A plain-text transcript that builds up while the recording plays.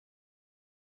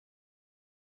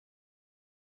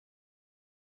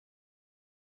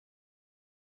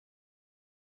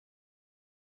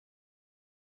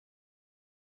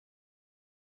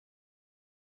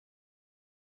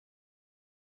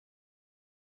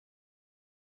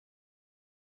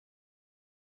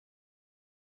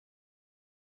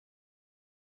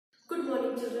Good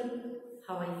morning children.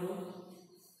 How are you?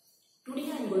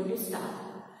 Today I am going to start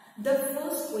the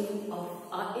first poem of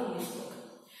our English book.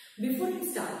 Before I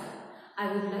start,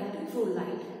 I would like to throw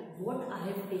light what I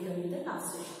have taken in the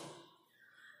last session.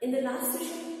 In the last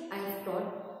session, I have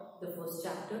taught the first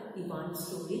chapter, Ivan's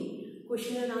story,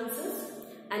 question and answers,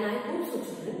 and I hope so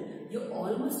children, you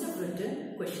all must have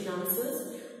written question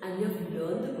answers and you have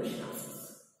learned the question answers.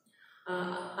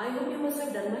 I hope you must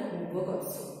have done my homework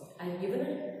also. I have given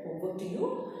a homework to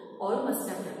you. All must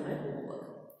have done my homework.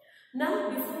 Now,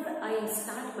 before I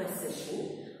start my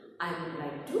session, I would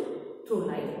like to throw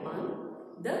light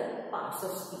on the parts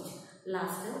of speech.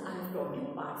 Last time I have taught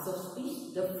you parts of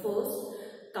speech. The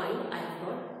first kind I have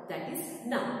taught, that is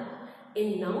noun.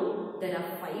 In noun, there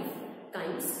are 5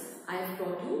 kinds. I have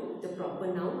taught you the proper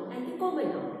noun and the common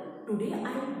noun. Today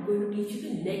I am going to teach you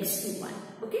the next 2 one.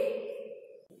 Okay?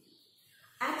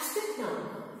 Abstract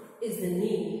noun is the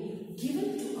name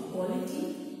given to a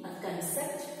quality, a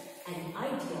concept, an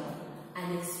idea,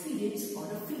 an experience or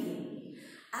a feeling.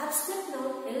 Abstract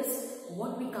noun is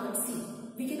what we can't see.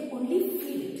 We can only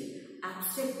feel it.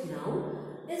 Abstract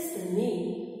noun is the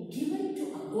name given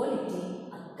to a quality,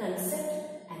 a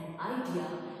concept, an idea,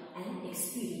 an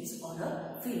experience or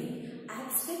a feeling.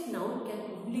 Abstract noun can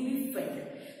only be felt.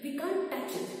 We can't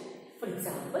touch it. For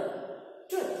example,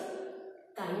 truth,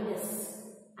 kindness,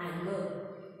 anger,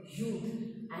 youth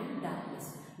and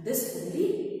darkness. This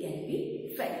only can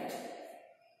be felt.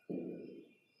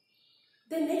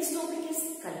 The next topic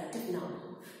is collective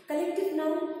noun. Collective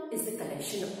noun is the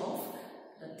collection of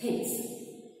things.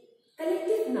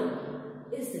 Collective noun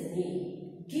is the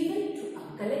name given to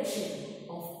a collection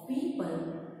of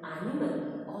people,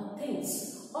 animal or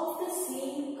things of the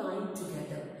same kind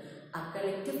together. A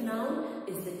collective noun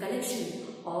is the collection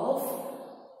of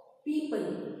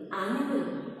people, animal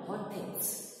or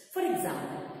things. For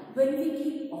example, when we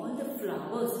keep all the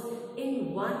flowers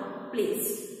in one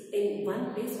place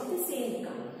of the same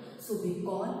kind, so we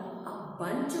call a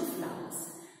bunch of flowers.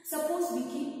 Suppose we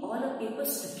keep all our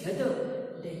papers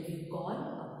together, then we call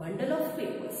a bundle of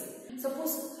papers.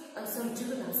 Suppose some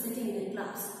children are sitting in a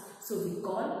class, so we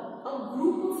call a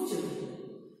group of children.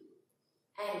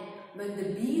 And when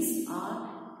the bees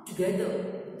are together,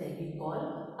 then we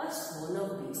call a swarm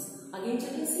of bees. Again,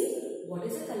 children, see, what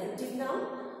is a collective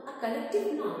noun? A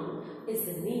collective noun is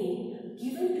the name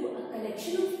given to a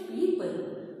collection of people,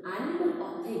 animal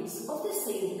or things of the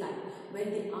same kind.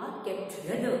 When they are kept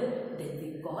together, then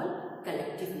we call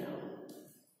collective noun.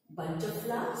 Bunch of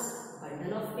flowers,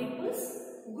 bundle of papers,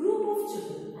 group of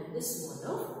children and the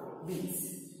swarm of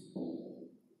bees.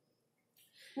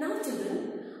 Now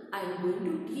children, I am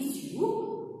going to teach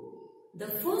you the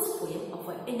first poem of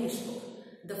our English book.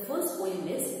 The first poem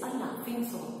is a laughing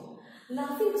song.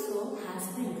 Laughing song has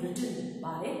been written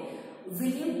by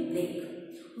William Blake.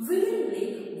 William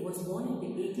Blake was born in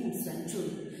the 18th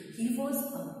century. He was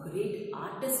a great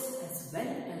artist as well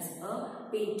as a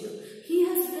painter. He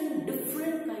has written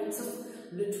different kinds of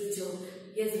literature.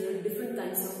 He has written different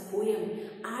kinds of poem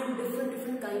and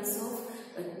different kinds of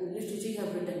literature he has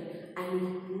written.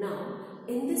 And now,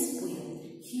 in this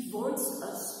poem, he wants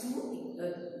us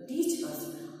to teach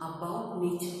us about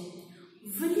nature.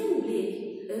 William Blake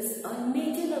is a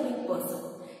nature-loving person.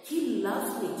 He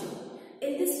loves nature.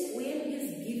 In this poem, he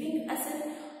is giving us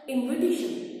an invitation.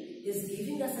 He is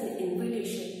giving us an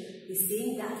invitation. He is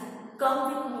saying that, come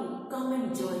with me, come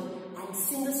and join and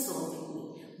sing a song with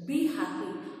me. Be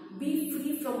happy, be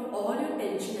free from all your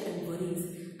tension and worries.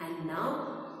 And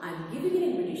now, I am giving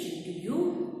an invitation to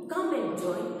you, come and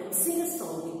join and sing a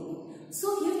song with me.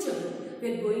 So here children,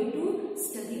 we are going to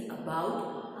study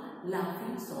about a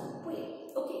laughing song poem.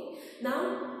 Okay,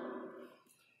 now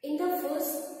in the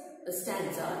first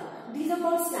stanza, these are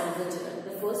called stanza children.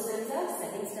 The first stanza,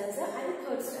 second stanza and the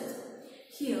third stanza.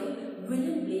 Here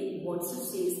William Blake wants to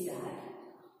say that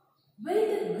when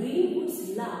the green woods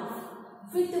laugh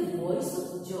with the voice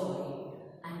of joy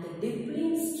and the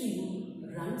dimpling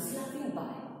stream runs laughing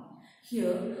by.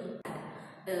 Here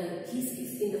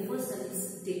he's in the first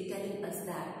stanza telling us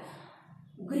that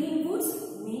green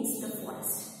woods means the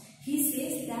forest. He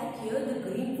says that here the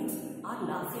green woods are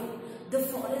laughing, the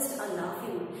forests are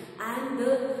laughing, and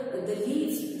the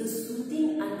leaves, the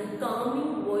soothing and the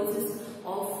calming voices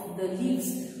of the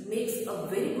leaves makes a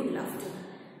very good laughter.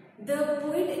 The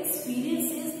poet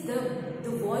experiences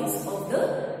the voice of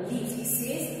the leaves. He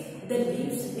says the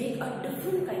leaves make a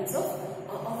different kinds of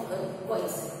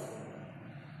voice.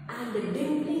 And the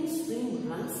dimpling stream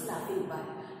runs laughing by.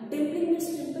 Dimpling means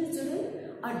dimple children.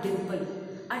 A dimple.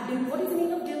 What is the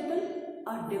meaning of dimple?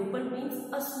 A dimple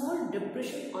means a small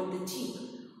depression on the cheek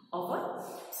of a.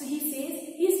 So he says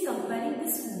he is comparing comparing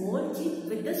this small jeep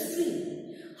with the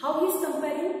stream. How he is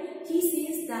comparing? He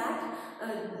says that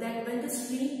when the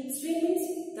stream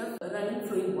means the running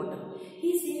flowing water.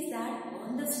 He says that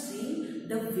on the stream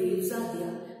the waves are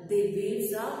there. The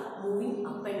waves are moving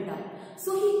up and down.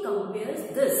 So he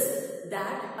compares this,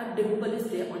 that a dimple is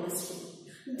there on the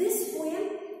stream. This poem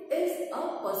is a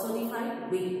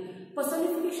personified way.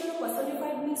 Personification or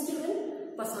personified means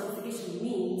children? Personification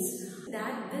means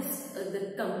that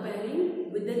the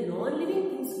comparing with the non-living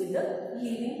things with the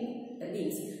living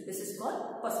beings. This is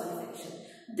called personification.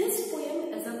 This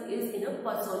poem is in a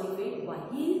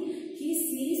personified way. He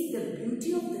sees the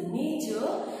beauty of the nature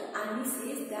and he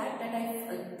says that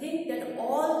I think that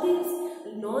all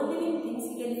these non-living things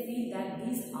he can feel that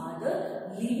these are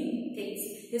the living things.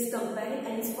 He is comparing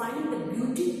and is finding the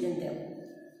beauty in them.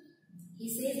 He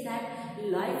says that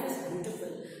life is beautiful,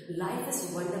 life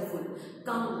is wonderful.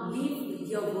 Come, leave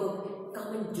your work,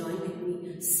 come and join with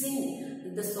me,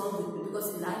 sing the song with me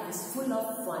because life is full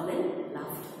of fun and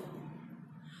laughter.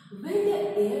 When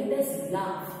the air does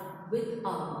laugh with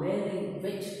a merry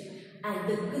wit, and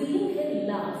the green hill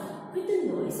laughs with the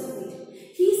noise of it,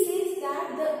 he says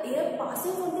that the air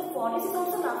passing from the forest is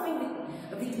also laughing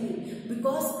with me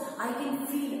because I can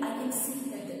feel, I can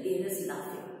see that the air is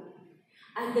laughing.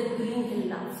 And the green hill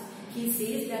laughs. He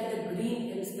says that the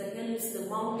green hills, the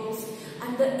mountains,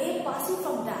 and the air passing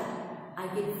from that, I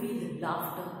can feel the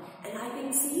laughter. And I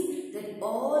can see that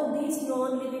all these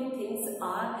non-living things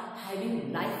are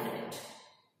having life in it.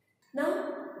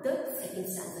 Now, the second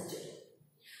stanza.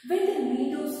 When the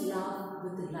meadows laugh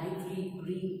with the lively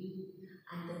green,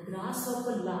 and the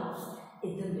grasshopper laughs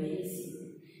in the merry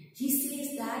sea. He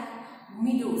says that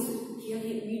meadows, here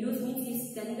meadows means, he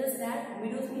is telling us that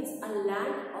meadows means a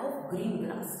land of green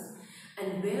grass.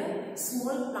 And where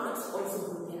small plants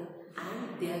also grow there,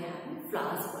 and they are having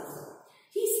flowers also.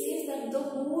 He says that the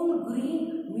whole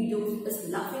green meadows is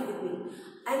laughing with me,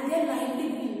 and their lively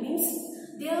green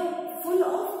means they are full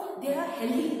of, they are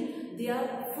healthy, they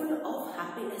are full of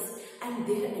happiness, and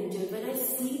they are enjoying. When I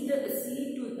see the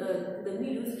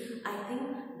meadows, I think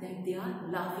that they are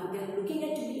laughing, they are looking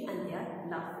at me and they are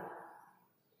laughing.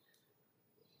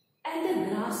 And the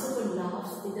grasshopper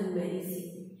laughs in the merry sea.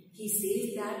 He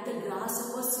says that the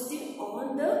grasshopper sitting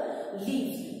on the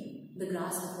leaves, the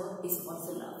grasshopper is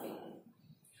also laughing.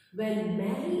 When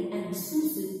Mary and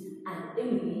Susan and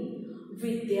Emily,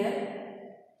 with their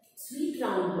sweet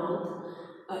round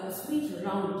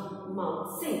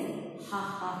mouth, sing ha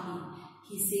ha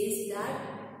he says that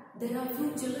there are few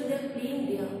children, they are playing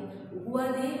there. Who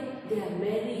are they? They are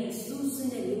Mary,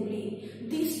 Susan and Emily.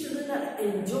 These children are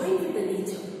enjoying with the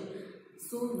nature.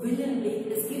 So William Blake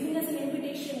is giving us an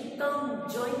invitation, come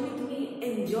join with me,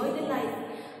 enjoy the life.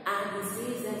 And he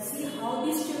says that see how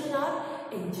these children are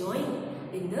enjoying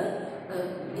in the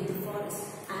forest.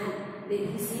 And then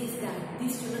he says that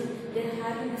these children, they are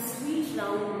having a sweet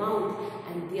round mouth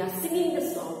and they are singing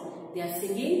the song. They are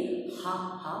singing ha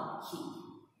ha he.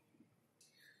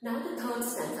 Now the third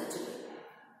stanza, children.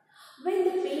 When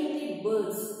the painted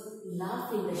birds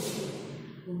laugh in the shade,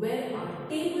 where our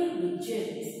table with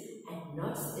cherries and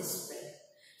nuts is spread.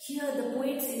 Here the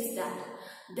poet says that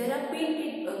there are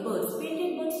painted birds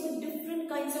with different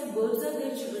kinds of birds are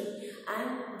there, children,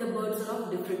 and the birds are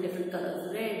of different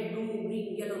colors, red, blue,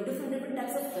 green, yellow, different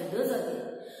types of feathers are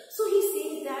there. So he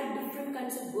says that different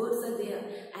kinds of birds are there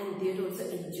and they are also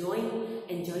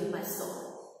enjoying my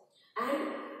song. And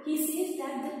he says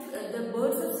that the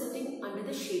birds are sitting under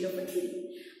the shade of a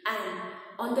tree, and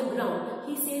on the ground,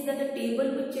 he says that the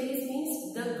table with cherries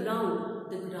means the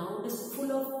ground is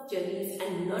full of cherries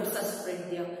and nuts are spread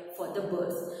there for the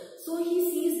birds. So he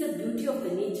sees the beauty of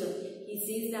the nature. He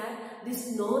says that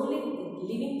these non-living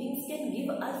things can give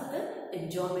us the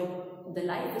enjoyment. The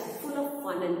life is full of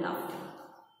fun and laughter.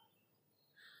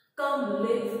 Come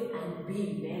live and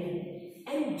be merry.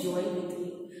 Enjoy with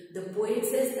me. The poet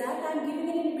says that I am giving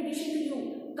an invitation to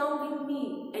you. Come with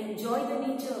me. Enjoy the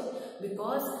nature.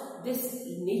 Because this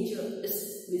nature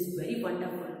is very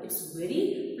wonderful. It's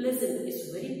very pleasant.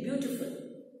 It's very beautiful.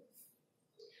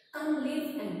 Come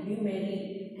live and be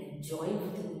merry and join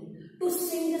with me to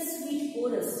sing the sweet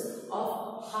chorus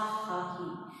of ha ha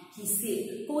he. He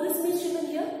said, chorus means children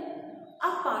here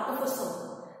a part of a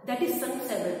song that is sung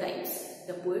several times.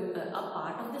 The poet, a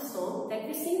part of the song that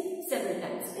we sing several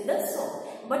times in the song,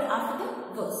 but after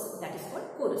the verse, that is called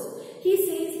chorus. He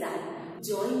says that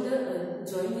join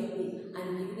with me. I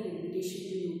am giving an invitation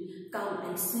to you. Come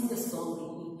and sing the song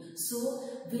with me. So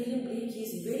William Blake, he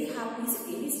is very happy.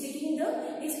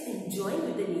 He's enjoying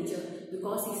with the nature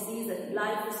because he says that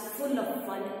life is full of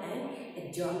fun and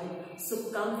enjoyment.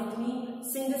 So come with me,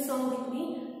 sing the song with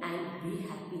me, and be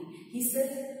happy. He says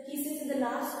in the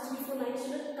last 3-4 lines,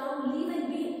 children, come, live and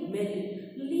be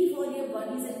merry. Leave all your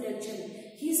worries and tension.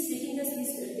 He's taking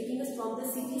us from the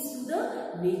cities to the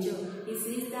nature. He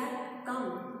says that,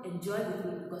 come, enjoy with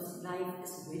me, because life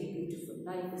is very beautiful.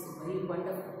 Life is very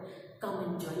wonderful.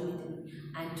 Come, enjoy with me.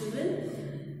 And children,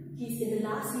 in the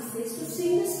last he says to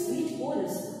sing the sweet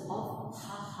chorus of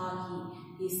ha ha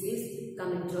he. He says,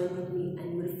 come and join with me,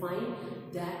 and you will find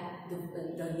that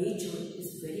the nature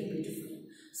is very beautiful.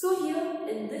 So here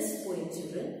in this poem,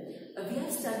 children, we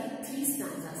have studied 3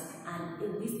 stanzas, and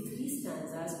in these 3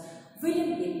 stanzas,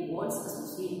 William Blake wants us to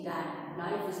say that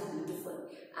life is beautiful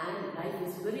and life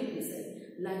is very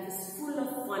pleasant. Life is full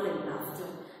of fun and laughter,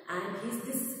 and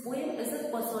this poem is a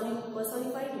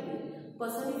personified way.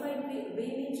 Personified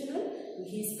way means, children,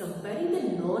 he is comparing the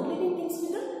non-living things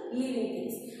with the living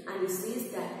things, and he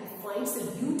says that he finds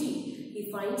the beauty. He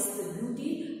finds the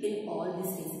beauty in all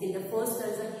these things. In the first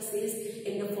stanza, he says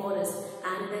in the forest,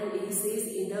 and then he says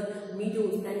in the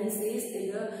meadows, then he says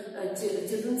in the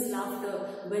children's laughter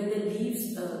when the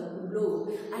leaves blow,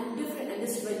 and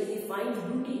this when he finds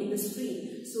beauty in the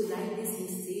stream. So like this, he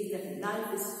says that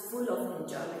life is full of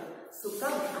enjoyment. So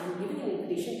come, I am giving an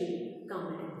invitation to you. Come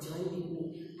and join with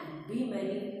me and be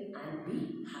merry and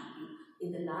be happy.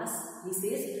 In the last, he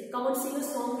says, come and sing a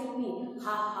song with me,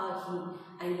 ha ha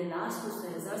he. And the last 2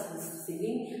 stanzas, he's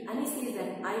singing, and he says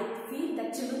that I feel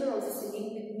that children are also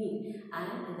singing with me.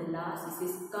 And in the last, he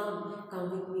says,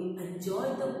 come with me,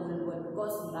 enjoy the whole world,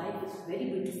 because life is very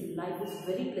beautiful, life is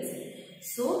very pleasant.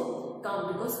 So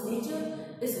come, because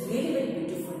nature is very, very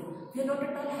beautiful. We are not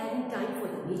at all having time for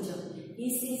the nature. He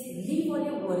says, leave all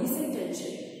your worries and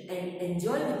tension and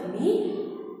enjoy with me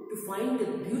to find the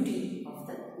beauty of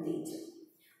the nature.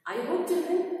 I hope,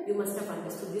 children, you must have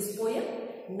understood this poem.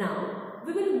 Now,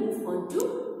 we will move on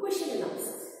to question and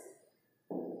answers.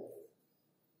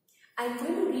 I am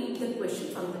going to read the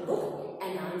question from the book,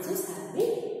 and answers have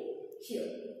been here.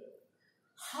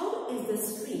 How is the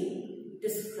stream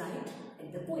described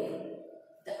in the poem?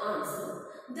 The answer,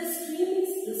 the stream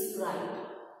is described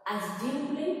as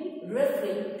dimpling,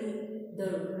 referring to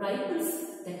the ripples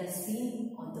that are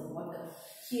seen on the water.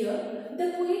 Here,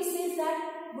 the poet says that,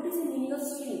 what is the meaning of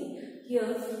stream?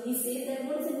 Here, he says that,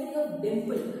 what is the meaning of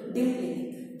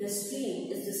dimpling? The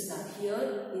stream is described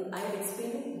here. I have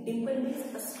explained, dimple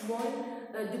means a small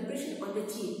depression on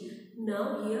the cheek.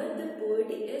 Now, here the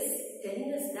poet is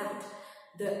telling us that,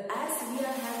 as we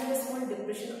are having a small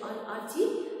depression on our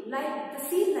cheek, like the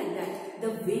scene like that,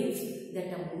 the waves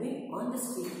that are moving on the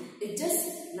stream, it's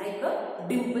just like a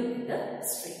dimple in the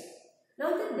stream.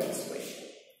 Now the next question.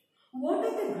 What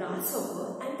are the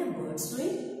grasshopper and the birds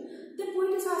doing? The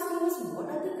poet is asking us, what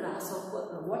are the grasshopper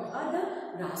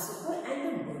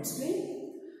and the birds doing?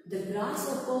 The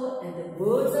grasshopper and the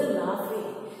birds are laughing.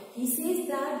 He says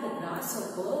that the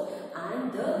grasshopper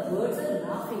and the birds are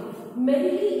laughing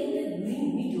merrily in the green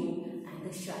meadow and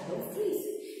the shadow of trees.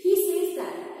 He says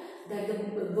that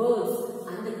the birds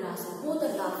and the grasshopper both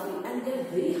are laughing, and they are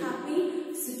very happy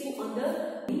sitting on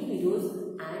the green meadows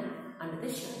and under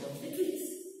the shadow of the trees.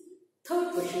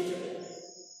 Third question, children.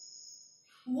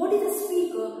 What is the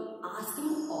speaker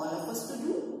asking all of us to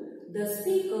do? The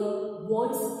speaker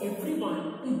wants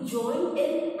everyone to join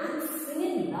in and sing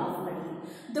and laugh merrily.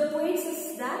 The poet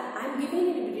says that I am giving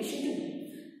an invitation to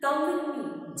you. Come with me,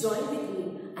 join with me,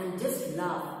 and just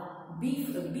laugh. Be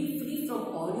free from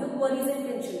all your worries and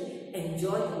tension.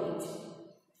 Enjoy the nature.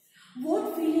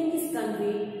 What feeling is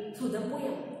conveyed through the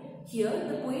poem? Here,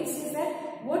 the poet says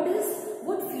that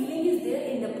what feeling is there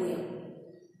in the poem?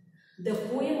 The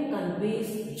poem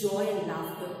conveys joy and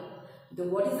laughter.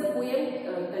 What is the poem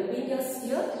conveying us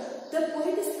here? The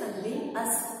poet is conveying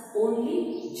us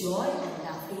only joy and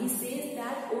laughter. He says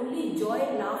that only joy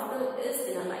and laughter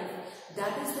is in our life.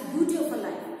 That is the beauty of our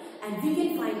life. And we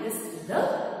can find this in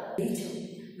the nature.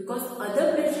 Because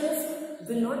other pleasures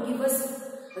will not give us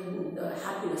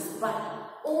happiness. But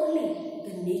only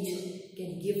the nature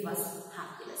can give us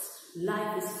happiness.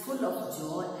 Life is full of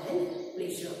joy and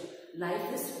pleasure.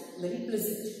 Life is very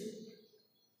pleasant.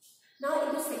 Now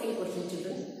in the second question,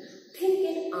 children, think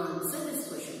and answer this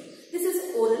question. This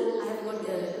is oral. I have not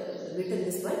written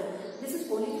this one. This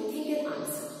is only to think and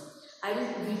answer. I will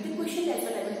read the question as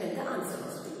well. I will tell the answer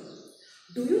also to you.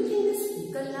 Do you think the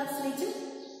speaker loves nature?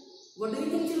 What do you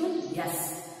think, children? Yes.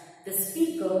 The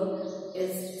speaker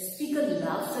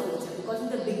loves the nature, because in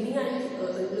the beginning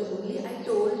I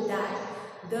told that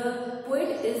the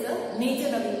poet is a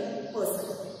nature-loving person.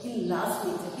 He loves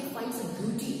nature. He finds a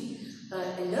beauty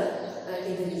in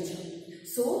the nature.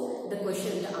 So the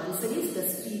answer is the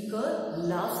speaker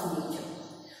loves nature.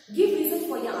 Give reason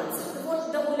for for your answer.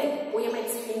 The whole poem I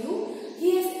explained you.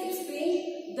 He has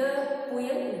explained the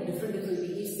poem in different ways.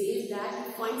 He says that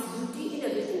he finds beauty in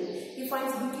everything. He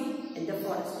finds beauty in the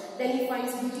forest. Then he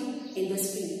finds beauty in the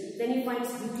stream. Then he finds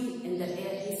beauty in the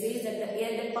air. He says that the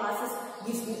air that passes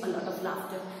gives me a lot of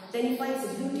laughter. Then he finds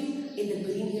beauty in the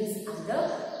green hills and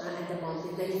the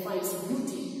mountains. Then he finds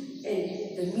beauty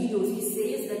in the meadows. He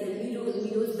says that the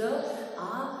meadows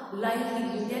are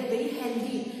lively, they are very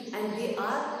healthy, and they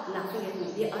are laughing at me.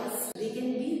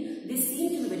 They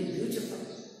seem to be very beautiful.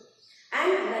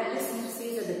 And like this, he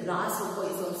says that the grasshopper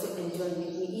is also enjoying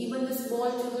with me. Even the small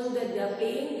children that they are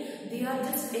playing, they are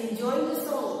just enjoying the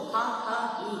song. Ha ha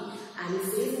he. And he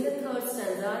says in the third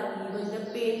stanza, even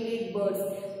the painted birds.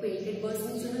 Painted birds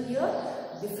means, children, here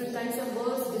different kinds of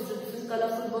birds, different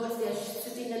colorful birds. They are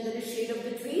sitting under the shade of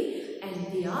the tree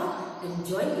and they are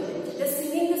enjoying it. They are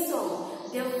singing the song.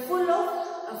 They are full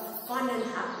of fun and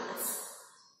happiness.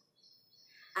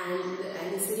 And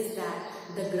he says that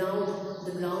the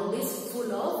ground is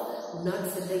full of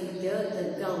nuts.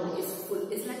 The ground is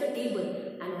full. It's like a table,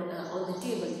 and on the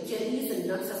table, cherries and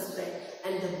nuts are spread,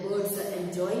 and the birds are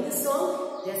enjoying the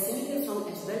song. They are singing the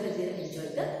song as well, and they are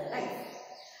enjoying the life.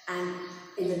 And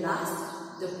in the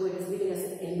last, the poet is giving us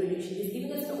an invitation. He is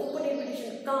giving us an open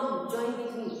invitation. Come, join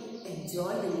with me,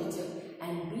 enjoy the nature,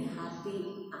 and be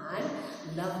happy and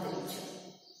love the nature.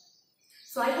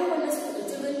 So I hope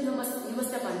children, you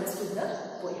must have understood the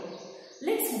poem.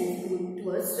 Let's move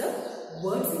towards the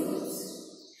word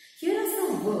sequence. Here are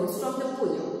some words from the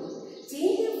poem.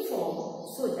 Change their form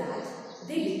so that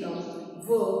they become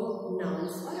verb,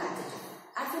 nouns or adjective.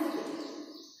 Affirmative.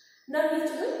 Now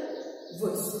children,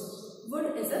 words.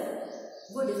 Word is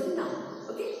a noun.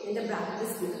 Okay, in the bracket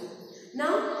is given.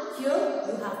 Now here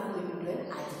you have to make it into an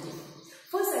adjective.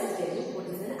 First I will tell you what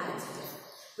is an adjective.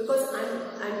 Because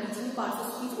I'm teaching parts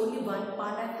of speech, only one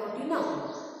part I have taught you now.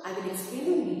 I will explain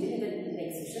you in detail in the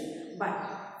next session. But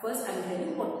first I will tell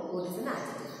you what is an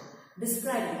adjective.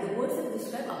 Describe the words that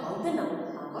describe about the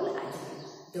noun are called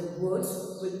adjectives. The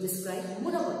words which describe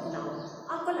more about the noun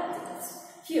are called adjectives.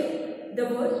 Here the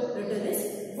word written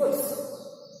is words.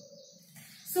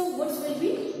 So words will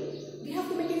be, we have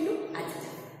to make it into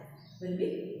adjective. Will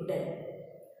be written.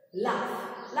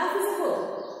 Laugh. Laugh is a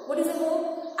verb. What is a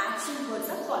verb? Action words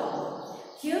are called verb.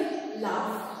 Here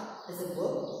laugh is a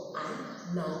verb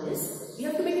and noun is, we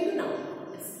have to make it into noun.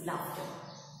 It's laughter.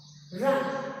 Run.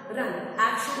 Run.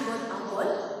 Action words are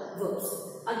called verbs.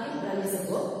 Again run is a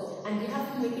verb and we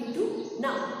have to make it into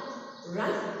noun.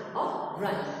 Run or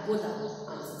run. Both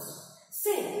are answers.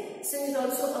 Sing. Sing is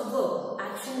also a verb.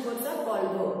 Action words are called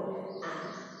verb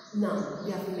and noun.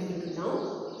 We have to make it into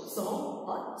noun, song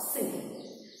or singing.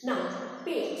 Now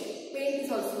paint. Paint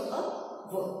is also a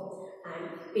verb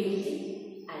and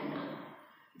painting and noun.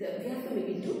 We have to make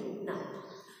it into noun.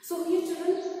 So here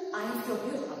children, I have taught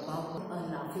you about a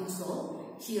laughing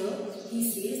song. Here he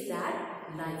says that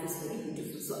life is very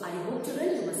beautiful. So I hope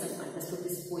children you must have understood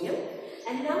this poem.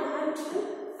 And now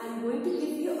I'm going to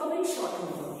give you a very short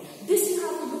homework. This you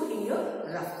have to do in your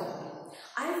rough copy.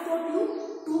 I have taught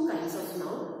you two kinds of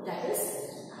noun, that is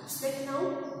abstract noun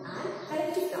and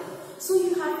collective noun. So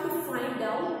you have to find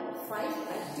down 5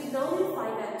 collective noun and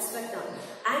 5 abstract noun.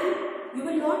 And you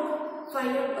will not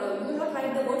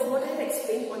write the words what I have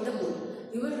explained on the board.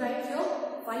 You will write here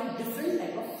 5 different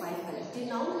type of 5 collective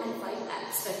noun and 5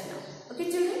 abstract noun.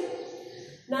 Okay children?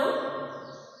 Now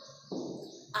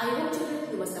I hope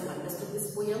children you must have understood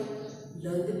this poem,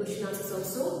 learn the question answers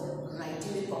also, write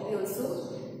in the copy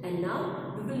also. And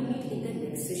now we will meet in the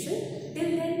next session.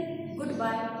 Till then,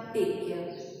 goodbye, take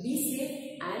care, be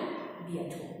safe and be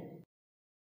at home.